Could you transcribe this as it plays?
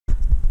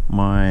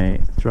My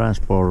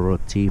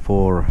transport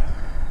T4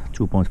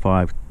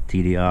 2.5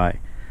 TDI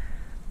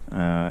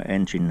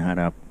engine had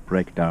a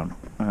breakdown.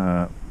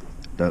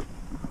 The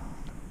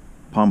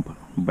pump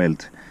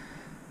belt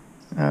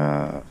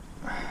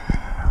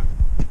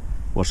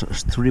was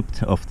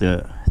stripped of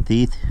the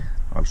teeth.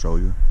 I'll show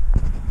you.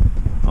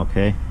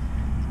 Okay,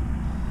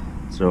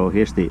 so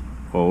here's the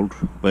old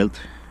belt.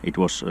 It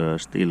was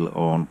still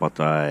on, but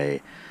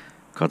I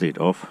cut it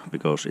off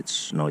because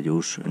it's no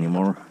use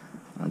anymore,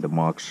 and the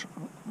marks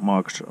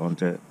on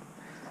the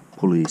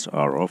pulleys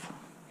are off.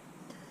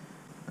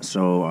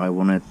 So I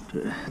wanted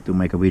to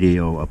make a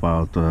video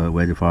about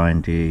where to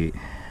find the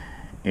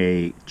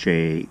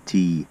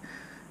AJT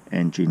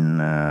engine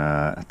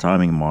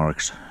timing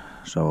marks,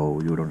 so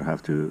you don't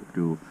have to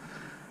do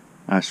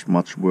as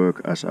much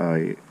work as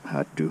I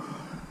had to.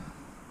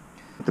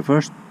 The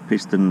first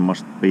piston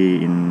must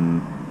be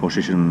in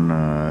position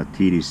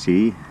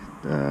TDC.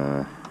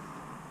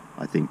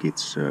 I think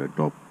it's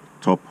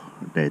top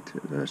dead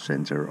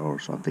center or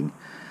something,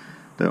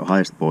 the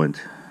highest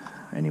point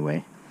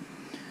anyway.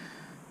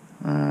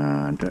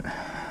 And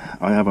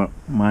I have a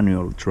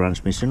manual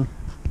transmission,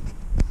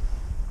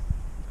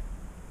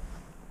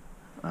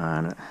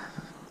 and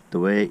the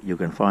way you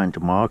can find the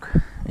mark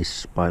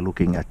is by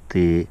looking at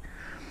the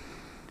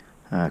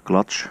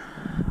clutch.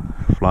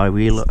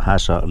 Flywheel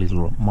has a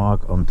little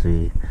mark on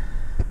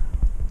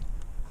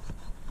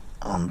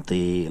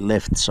the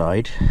left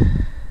side,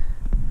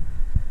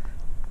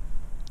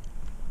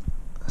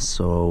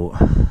 so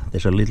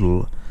there's a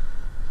little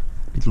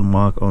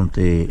mark on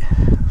the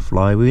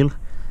flywheel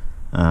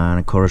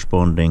and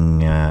corresponding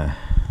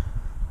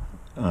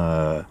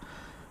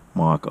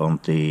mark on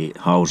the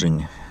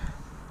housing.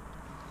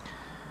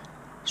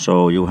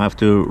 So you have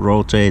to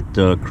rotate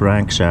the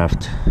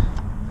crankshaft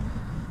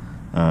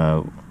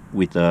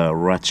with a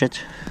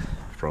ratchet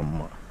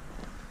from.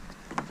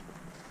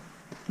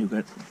 You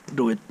can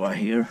do it by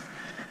here.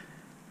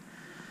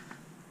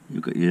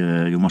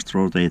 You must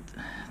rotate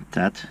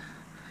that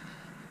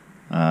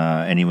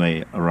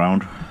anyway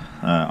around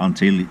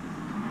until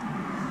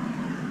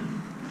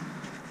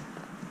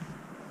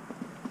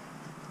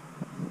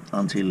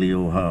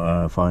you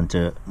find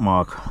the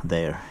mark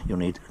there. You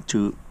need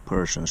 2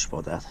 persons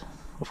for that,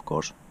 of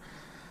course.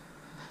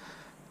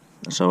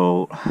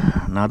 So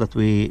now that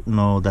we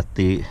know that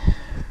the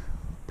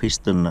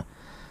piston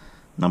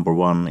number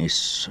 1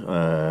 is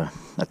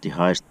at the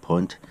highest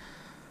point,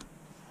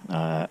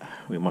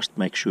 we must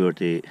make sure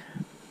the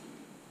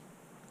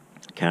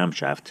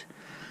camshaft,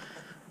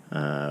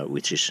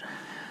 which is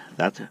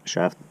that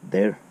shaft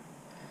there,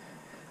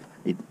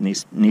 it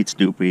needs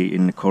to be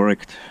in the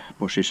correct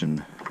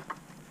position.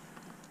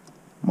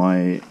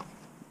 My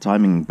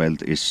timing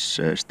belt is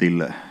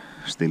still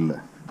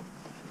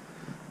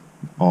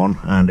on,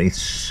 and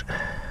it's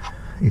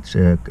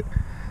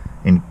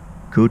in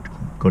good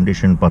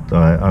condition, but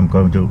I'm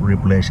going to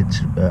replace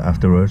it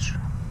afterwards.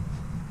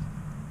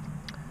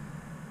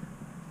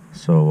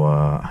 So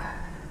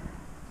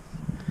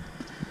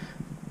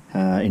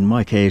in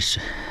my case,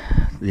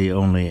 the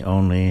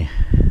only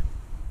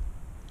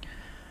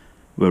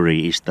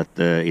worry is that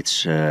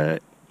it's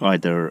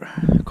either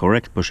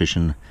correct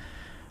position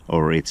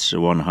or it's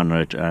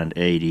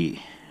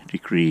 180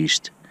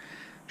 degrees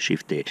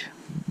shifted.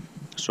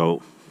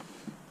 So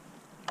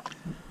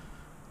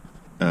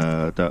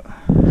the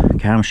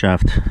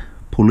camshaft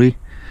pulley,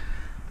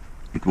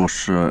 it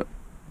was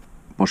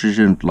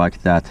positioned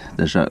like that.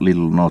 There's a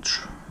little notch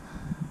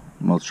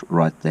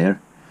right there,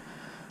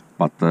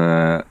 but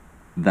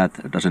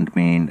that doesn't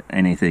mean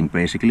anything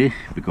basically,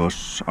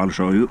 because I'll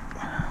show you.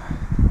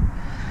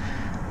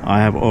 I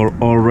have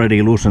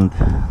already loosened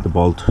the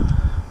bolt,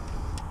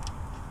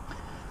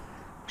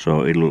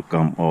 so it'll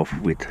come off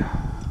with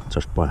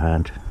just by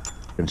hand.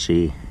 You can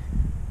see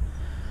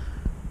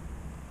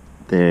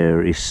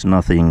there is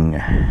nothing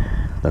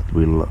that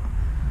will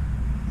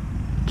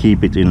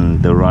keep it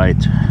in the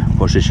right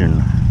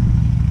position,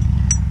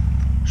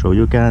 so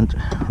you can't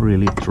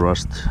really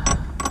trust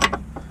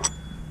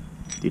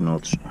the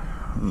knots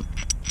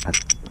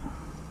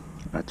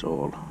at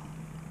all.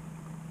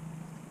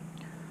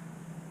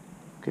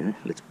 Okay,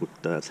 let's put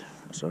that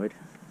aside.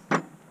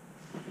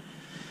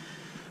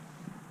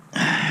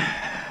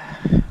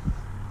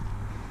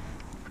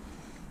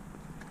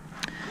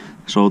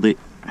 So the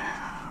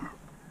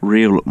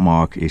real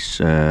mark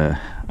is,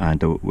 and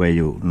the way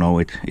you know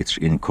it's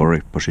in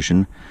correct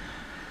position.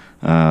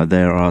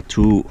 There are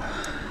two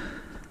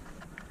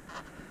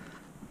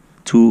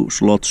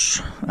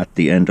slots at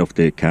the end of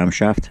the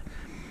camshaft,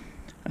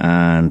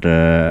 and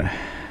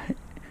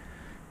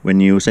when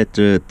you set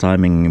the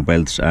timing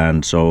belts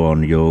and so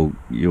on,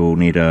 you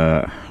need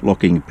a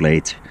locking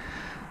plate.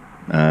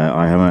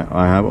 I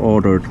have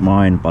ordered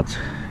mine, but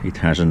it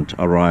hasn't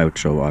arrived,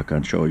 so I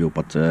can't show you.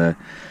 But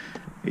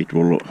it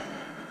will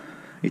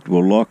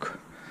lock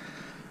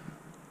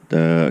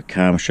the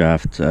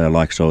camshaft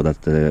like so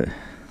that the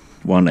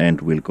one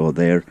end will go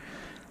there.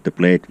 The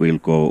plate will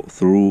go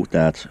through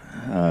that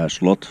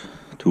slot,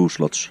 2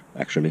 slots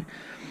actually,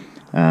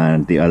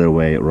 and the other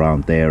way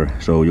around there,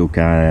 so you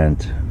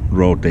can't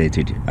rotate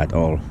it at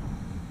all.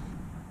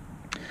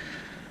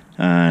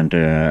 And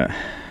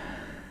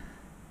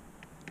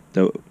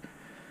the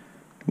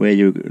way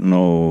you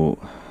know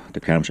the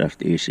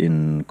camshaft is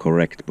in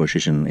correct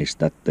position is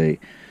that the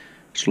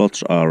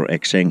slots are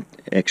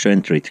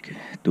eccentric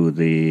to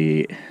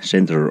the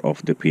center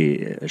of the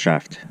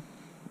shaft.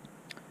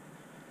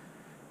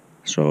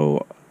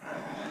 So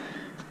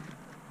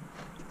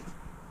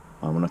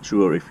I'm not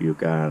sure if you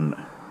can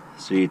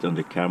see it on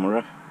the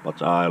camera,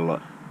 but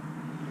I'll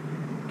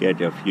get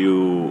a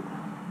few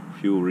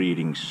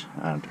readings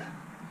and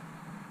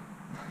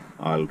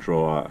I'll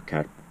draw a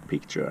cat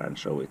picture and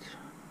show it.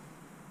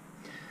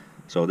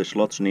 So the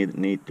slots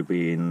need to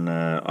be in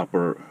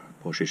upper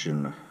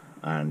position,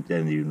 and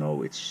then you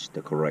know it's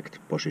the correct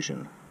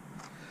position.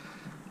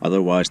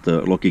 Otherwise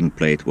the locking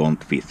plate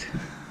won't fit.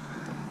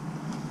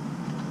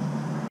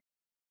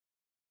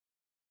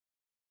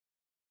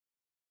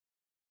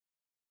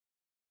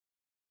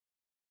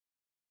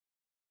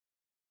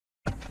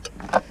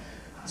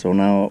 So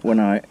now when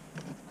I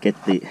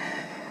get the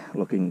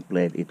locking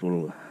plate, it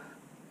will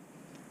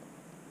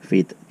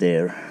fit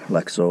there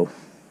like so,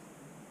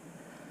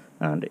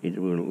 and it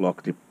will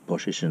lock the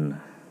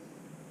position,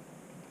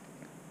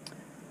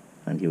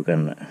 and you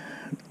can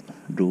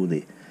do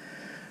the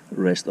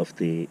rest of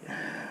the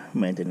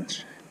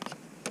maintenance.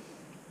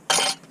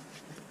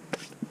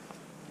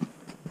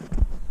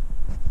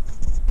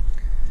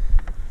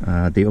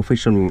 The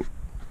official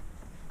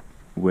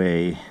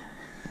way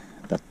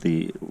that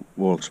the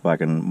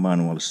Volkswagen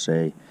manuals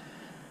say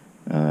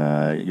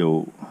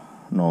you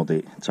know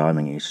the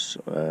timing is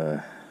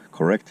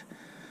correct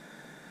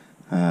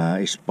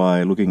is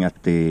by looking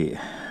at the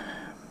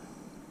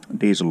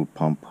diesel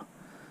pump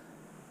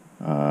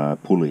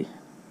pulley,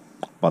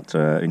 but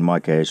in my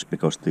case,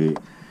 because the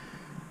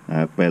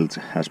belt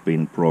has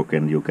been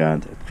broken, you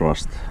can't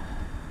trust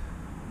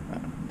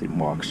the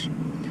marks.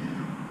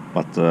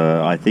 But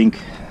I think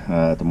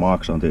the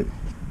marks on the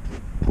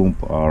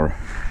pump are,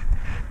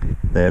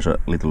 there's a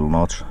little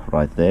notch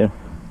right there,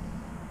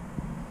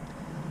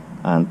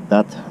 and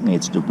that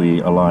needs to be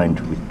aligned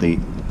with the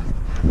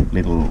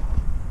little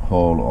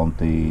hole on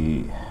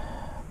the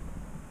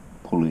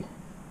pulley.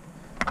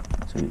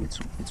 So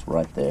it's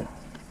right there.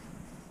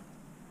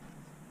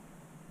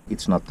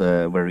 It's not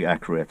very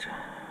accurate,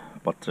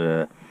 but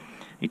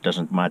it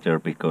doesn't matter,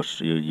 because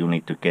you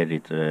need to get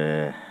it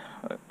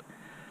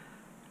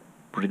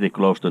pretty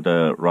close to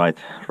the right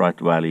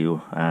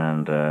value,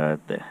 and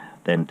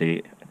then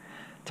the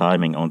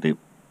timing on the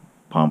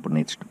pump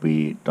needs to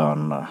be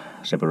done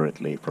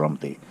separately from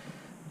the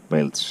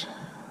belts,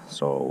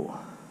 so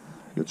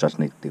you just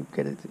need to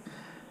get it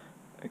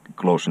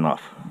close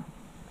enough.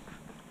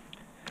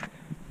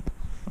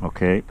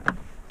 Okay,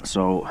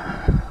 so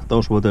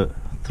those were the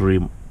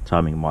 3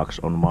 timing marks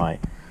on my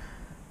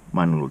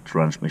manual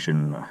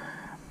transmission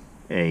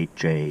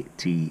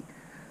AJT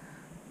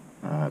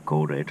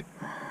coded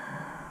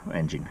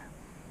engine.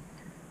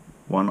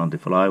 One on the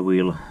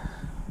flywheel,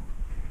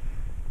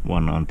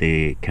 one on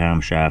the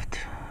camshaft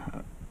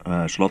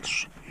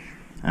slots,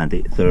 and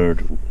the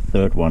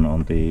third one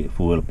on the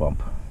fuel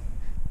pump.